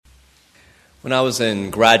When I was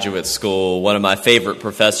in graduate school, one of my favorite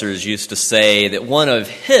professors used to say that one of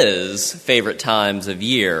his favorite times of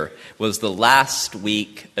year was the last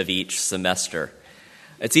week of each semester.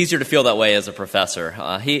 It's easier to feel that way as a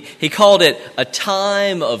professor. He called it a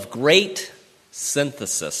time of great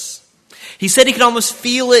synthesis. He said he could almost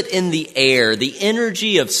feel it in the air, the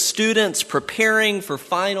energy of students preparing for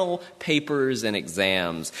final papers and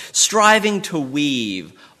exams, striving to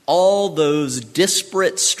weave all those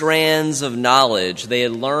disparate strands of knowledge they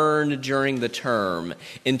had learned during the term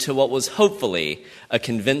into what was hopefully a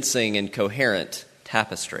convincing and coherent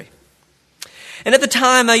tapestry. And at the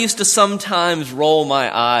time, I used to sometimes roll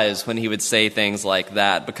my eyes when he would say things like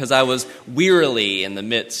that because I was wearily in the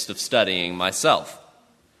midst of studying myself.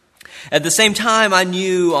 At the same time, I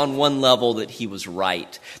knew on one level that he was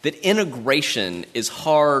right, that integration is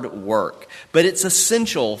hard work, but it's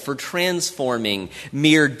essential for transforming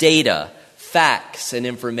mere data, facts, and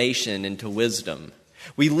information into wisdom.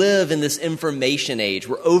 We live in this information age.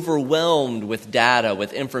 We're overwhelmed with data,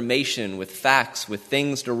 with information, with facts, with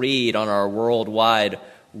things to read on our worldwide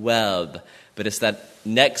web. But it's that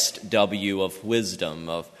next W of wisdom,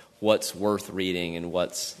 of what's worth reading and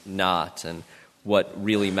what's not, and what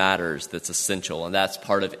really matters that's essential, and that's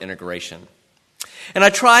part of integration. And I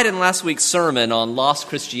tried in last week's sermon on lost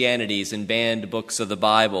Christianities and banned books of the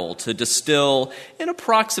Bible to distill in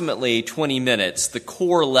approximately 20 minutes the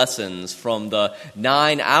core lessons from the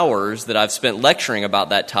 9 hours that I've spent lecturing about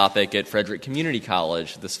that topic at Frederick Community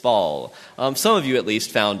College this fall. Some of you at least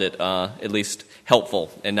found it at least helpful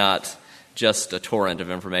and not just a torrent of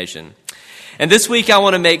information. And this week I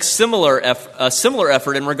want to make a similar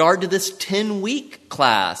effort in regard to this 10-week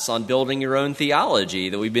class on building your own theology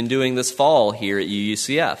that we've been doing this fall here at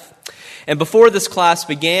UUCF. And before this class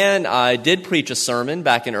began, I did preach a sermon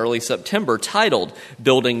back in early September titled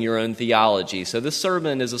Building Your Own Theology. So this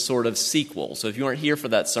sermon is a sort of sequel. So if you weren't here for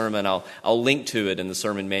that sermon, I'll link to it in the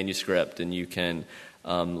sermon manuscript, and you can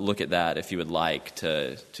look at that if you would like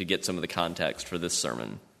to get some of the context for this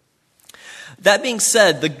sermon. That being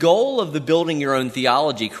said, the goal of the Building Your Own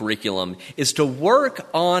Theology curriculum is to work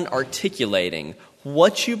on articulating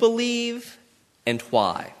what you believe and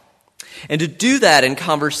why. And to do that in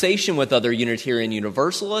conversation with other Unitarian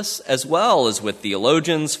Universalists, as well as with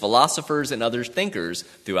theologians, philosophers, and other thinkers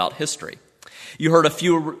throughout history. You heard a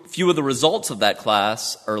few of the results of that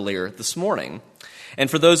class earlier this morning. And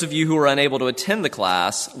for those of you who are unable to attend the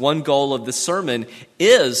class, one goal of this sermon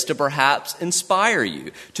is to perhaps inspire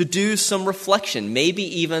you to do some reflection, maybe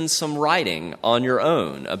even some writing on your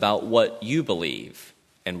own about what you believe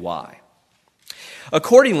and why.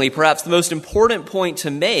 Accordingly, perhaps the most important point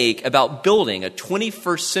to make about building a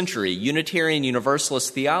 21st century Unitarian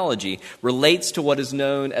Universalist theology relates to what is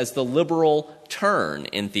known as the liberal turn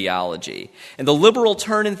in theology. And the liberal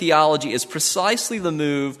turn in theology is precisely the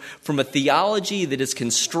move from a theology that is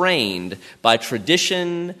constrained by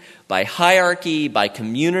tradition, by hierarchy, by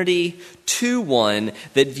community, to one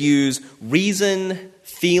that views reason,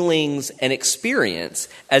 feelings, and experience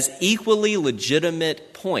as equally legitimate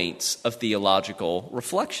points of theological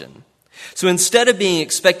reflection. So instead of being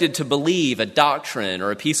expected to believe a doctrine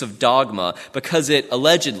or a piece of dogma because it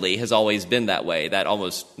allegedly has always been that way, that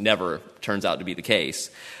almost never turns out to be the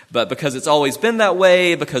case, but because it's always been that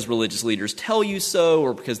way, because religious leaders tell you so,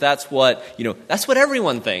 or because that's what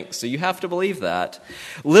everyone thinks, so you have to believe that.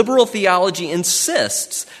 Liberal theology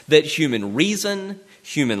insists that human reason,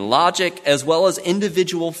 human logic, as well as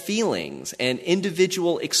individual feelings and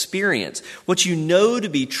individual experience, what you know to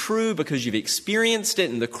be true because you've experienced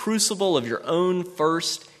it in the crucible of your own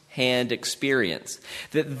first-hand experience,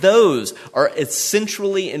 that those are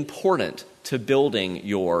essentially important to building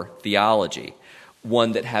your theology,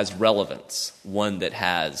 one that has relevance, one that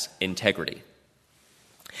has integrity.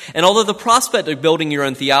 And although the prospect of building your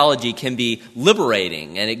own theology can be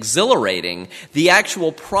liberating and exhilarating, the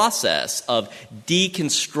actual process of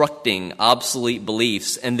deconstructing obsolete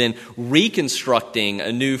beliefs and then reconstructing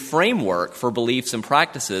a new framework for beliefs and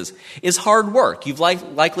practices is hard work. You've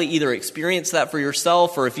likely either experienced that for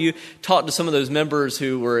yourself, or if you talk to some of those members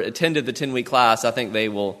who attended the 10-week class, I think they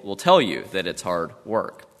will tell you that it's hard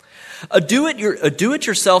work. A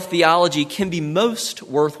do-it-yourself theology can be most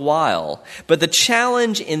worthwhile, but the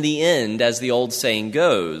challenge in the end, as the old saying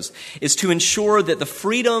goes, is to ensure that the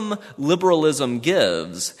freedom liberalism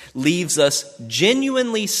gives leaves us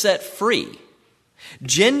genuinely set free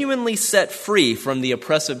from the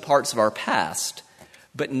oppressive parts of our past,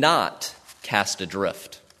 but not cast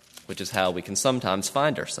adrift, which is how we can sometimes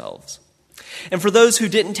find ourselves. And for those who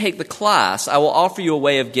didn't take the class, I will offer you a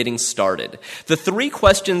way of getting started. The 3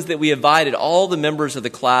 questions that we invited all the members of the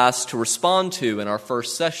class to respond to in our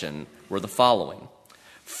first session were the following.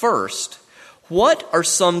 First, what are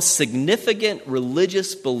some significant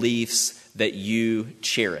religious beliefs that you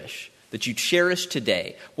cherish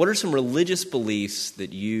today? What are some religious beliefs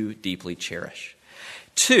that you deeply cherish?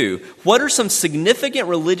 2, what are some significant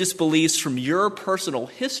religious beliefs from your personal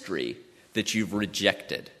history that you've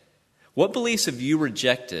rejected? What beliefs have you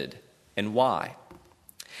rejected and why?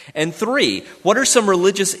 And 3, what are some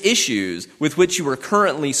religious issues with which you are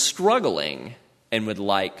currently struggling and would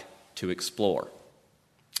like to explore?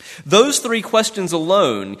 Those 3 questions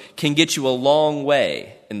alone can get you a long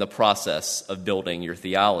way in the process of building your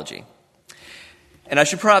theology. And I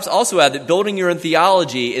should perhaps also add that building your own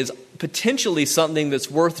theology is potentially something that's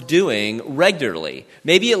worth doing regularly,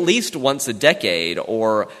 maybe at least once a decade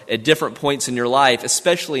or at different points in your life,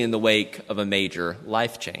 especially in the wake of a major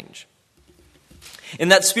life change. In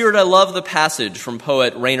that spirit, I love the passage from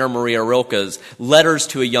poet Rainer Maria Rilke's Letters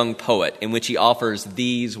to a Young Poet, in which he offers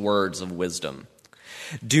these words of wisdom.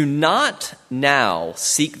 Do not now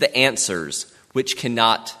seek the answers which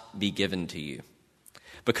cannot be given to you,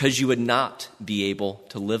 because you would not be able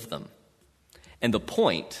to live them. And the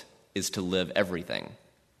point is to live everything.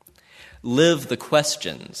 Live the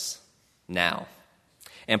questions now.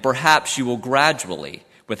 And perhaps you will gradually,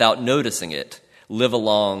 without noticing it, live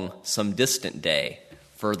along some distant day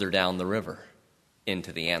further down the river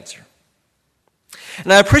into the answer.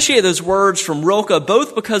 And I appreciate those words from Rilke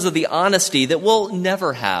both because of the honesty that we'll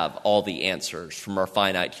never have all the answers from our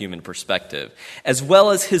finite human perspective, as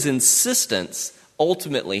well as his insistence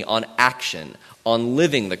ultimately on action, on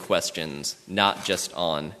living the questions, not just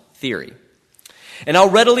on theory. And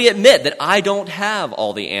I'll readily admit that I don't have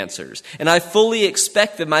all the answers, and I fully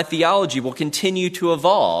expect that my theology will continue to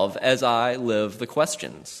evolve as I live the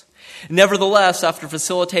questions. Nevertheless, after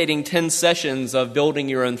facilitating 10 sessions of building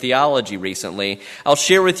your own theology recently, I'll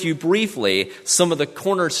share with you briefly some of the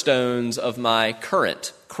cornerstones of my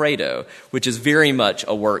current credo, which is very much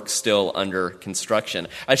a work still under construction.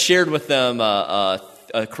 I shared with them a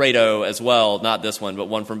credo as well, not this one, but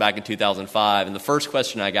one from back in 2005. And the first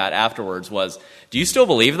question I got afterwards was, do you still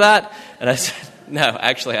believe that? And I said, no,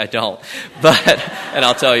 actually I don't. And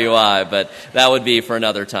I'll tell you why, but that would be for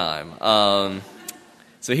another time.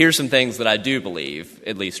 So here's some things that I do believe,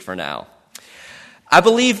 at least for now. I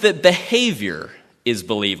believe that behavior is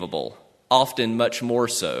believable, often much more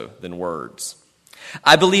so than words.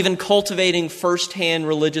 I believe in cultivating firsthand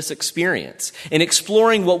religious experience and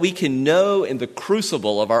exploring what we can know in the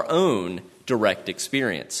crucible of our own direct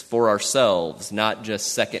experience for ourselves, not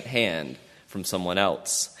just secondhand from someone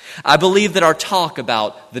else. I believe that our talk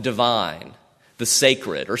about the divine, the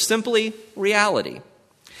sacred, or simply reality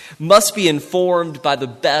must be informed by the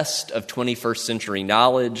best of 21st century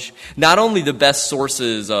knowledge, not only the best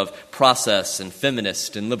sources of process and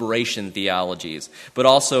feminist and liberation theologies, but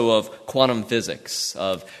also of quantum physics,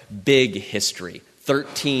 of big history,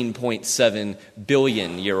 13.7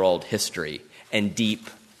 billion-year-old history, and deep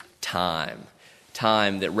time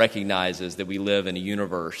that recognizes that we live in a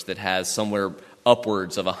universe that has somewhere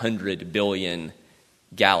upwards of 100 billion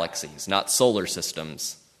galaxies, not solar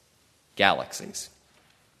systems, galaxies.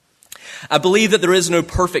 I believe that there is no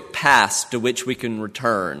perfect past to which we can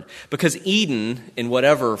return, because Eden, in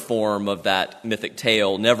whatever form of that mythic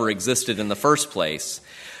tale, never existed in the first place.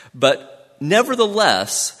 But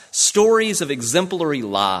nevertheless, stories of exemplary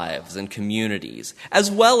lives and communities, as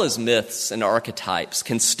well as myths and archetypes,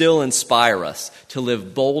 can still inspire us to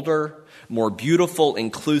live bolder, more beautiful,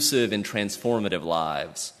 inclusive, and transformative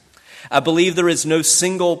lives. I believe there is no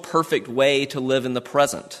single perfect way to live in the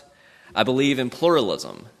present. I believe in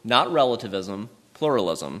pluralism, not relativism,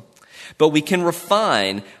 pluralism. But we can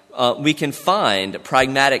find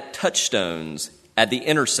pragmatic touchstones at the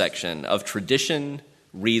intersection of tradition,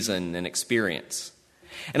 reason, and experience.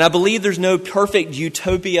 And I believe there's no perfect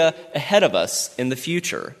utopia ahead of us in the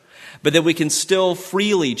future, but that we can still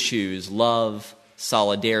freely choose love,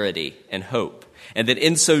 solidarity, and hope, and that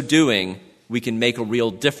in so doing, we can make a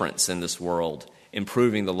real difference in this world,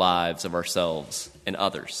 improving the lives of ourselves and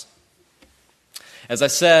others. As I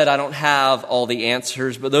said, I don't have all the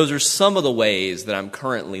answers, but those are some of the ways that I'm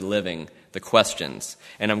currently living the questions,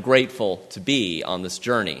 and I'm grateful to be on this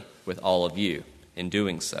journey with all of you in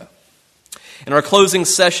doing so. In our closing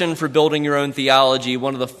session for Building Your Own Theology,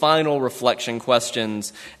 one of the final reflection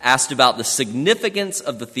questions asked about the significance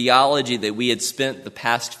of the theology that we had spent the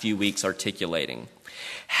past few weeks articulating.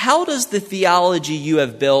 How does the theology you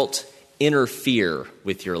have built interfere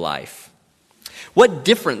with your life? What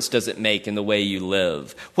difference does it make in the way you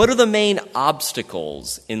live? What are the main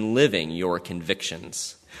obstacles in living your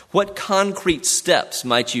convictions? What concrete steps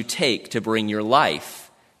might you take to bring your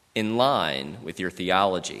life in line with your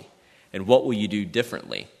theology? And what will you do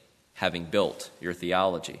differently, having built your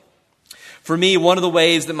theology? For me, one of the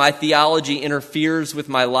ways that my theology interferes with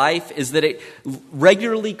my life is that it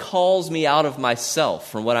regularly calls me out of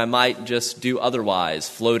myself from what I might just do otherwise,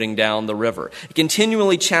 floating down the river. It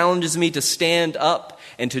continually challenges me to stand up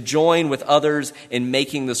and to join with others in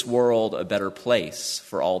making this world a better place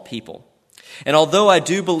for all people. And although I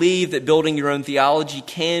do believe that building your own theology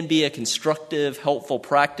can be a constructive, helpful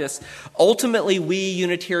practice, ultimately we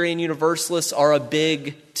Unitarian Universalists are a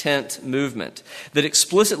big tent movement that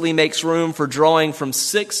explicitly makes room for drawing from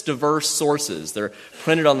 6 diverse sources. They're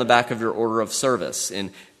printed on the back of your order of service,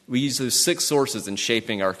 and we use those 6 sources in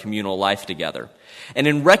shaping our communal life together. And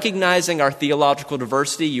in recognizing our theological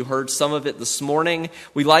diversity, you heard some of it this morning,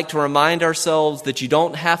 we like to remind ourselves that you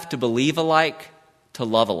don't have to believe alike to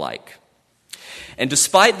love alike. And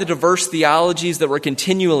despite the diverse theologies that we're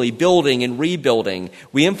continually building and rebuilding,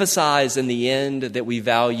 we emphasize in the end that we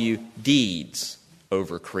value deeds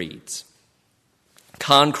over creeds.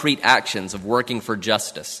 Concrete actions of working for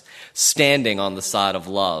justice, standing on the side of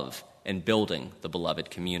love, and building the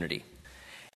beloved community.